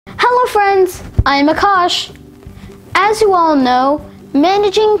Hello friends, I'm Akash. As you all know,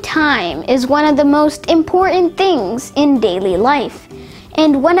 managing time is one of the most important things in daily life.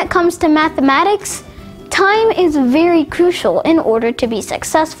 And when it comes to mathematics, time is very crucial in order to be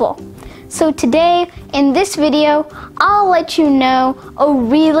successful. So today, in this video, I'll let you know a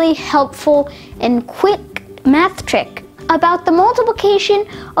really helpful and quick math trick about the multiplication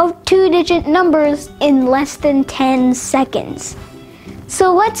of two-digit numbers in less than 10 seconds.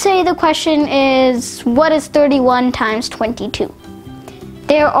 So let's say the question is, what is 31 times 22?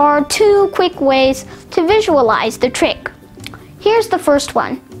 There are two quick ways to visualize the trick. Here's the first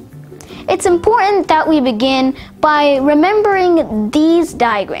one. It's important that we begin by remembering these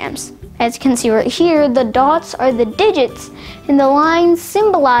diagrams. As you can see right here, the dots are the digits and the lines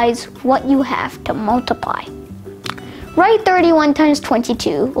symbolize what you have to multiply. Write 31 times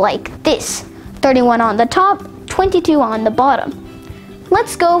 22 like this. 31 on the top, 22 on the bottom.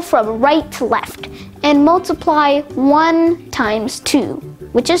 Let's go from right to left and multiply 1 times 2,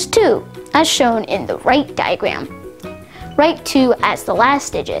 which is 2, as shown in the right diagram. Write 2 as the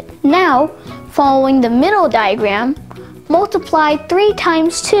last digit. Now, following the middle diagram, multiply 3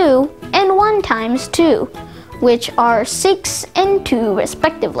 times 2 and 1 times 2, which are 6 and 2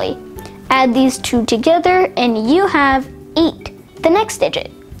 respectively. Add these two together and you have 8, the next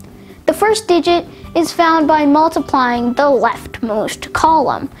digit. The first digit is found by multiplying the leftmost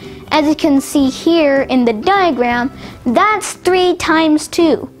column. As you can see here in the diagram, that's 3 times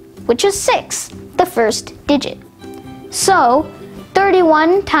 2, which is 6, the first digit. So,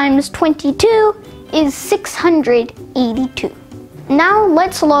 31 times 22 is 682. Now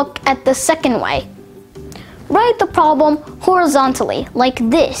let's look at the second way. Write the problem horizontally, like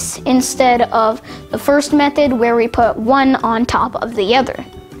this, instead of the first method where we put one on top of the other.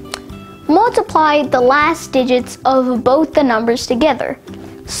 Multiply the last digits of both the numbers together.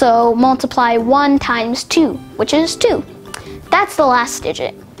 So multiply 1 times 2, which is 2. That's the last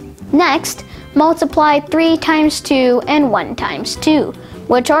digit. Next, multiply 3 times 2 and 1 times 2,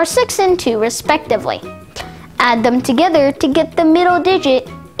 which are 6 and 2 respectively. Add them together to get the middle digit,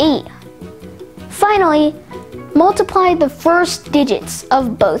 8. Finally, multiply the first digits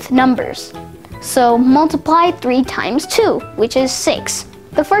of both numbers. So multiply 3 times 2, which is 6,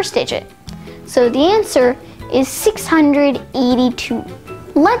 the first digit. So the answer is 682.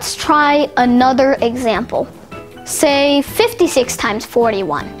 Let's try another example. Say 56 times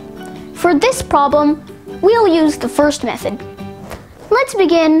 41. For this problem, we'll use the first method. Let's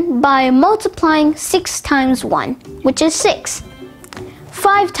begin by multiplying 6 times 1, which is 6.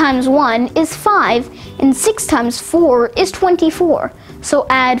 5 times 1 is 5, and 6 times 4 is 24. So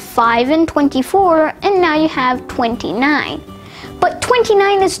add 5 and 24, and now you have 29. But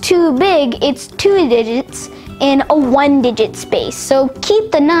 29 is too big, it's 2 digits in a 1-digit space. So keep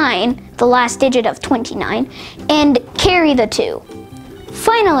the 9, the last digit of 29, and carry the 2.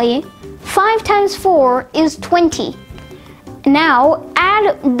 Finally, 5 times 4 is 20. Now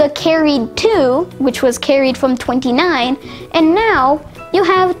add the carried 2, which was carried from 29, and now you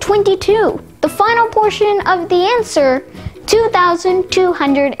have 22. The final portion of the answer,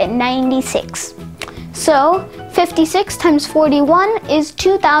 2,296. So 56 times 41 is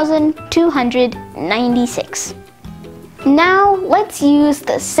 2,296. Now let's use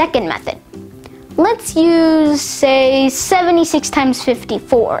the second method. Let's use, say, 76 times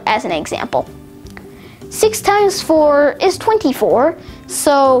 54 as an example. 6 times 4 is 24,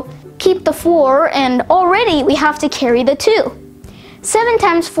 so keep the 4 and already we have to carry the 2. 7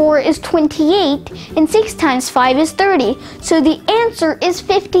 times 4 is 28 and 6 times 5 is 30, so the answer is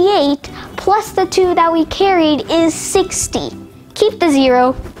 58 plus the 2 that we carried is 60. Keep the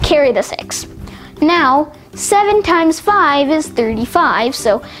 0, carry the 6. Now, 7 times 5 is 35,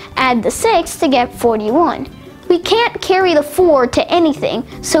 so add the 6 to get 41. We can't carry the 4 to anything,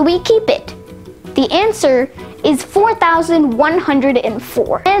 so we keep it. The answer is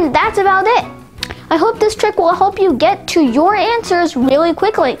 4,104. And that's about it. I hope this trick will help you get to your answers really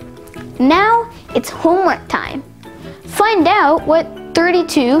quickly. Now, it's homework time. Find out what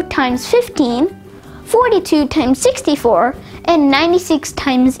 32 times 15, 42 times 64, and 96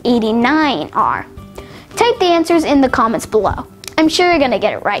 times 89 are. Type the answers in the comments below. I'm sure you're gonna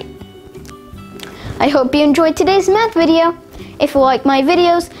get it right. I hope you enjoyed today's math video. If you like my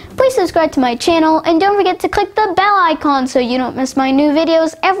videos, please subscribe to my channel and don't forget to click the bell icon so you don't miss my new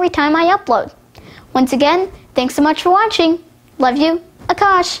videos every time I upload. Once again, thanks so much for watching. Love you,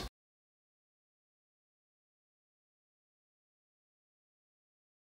 Akash.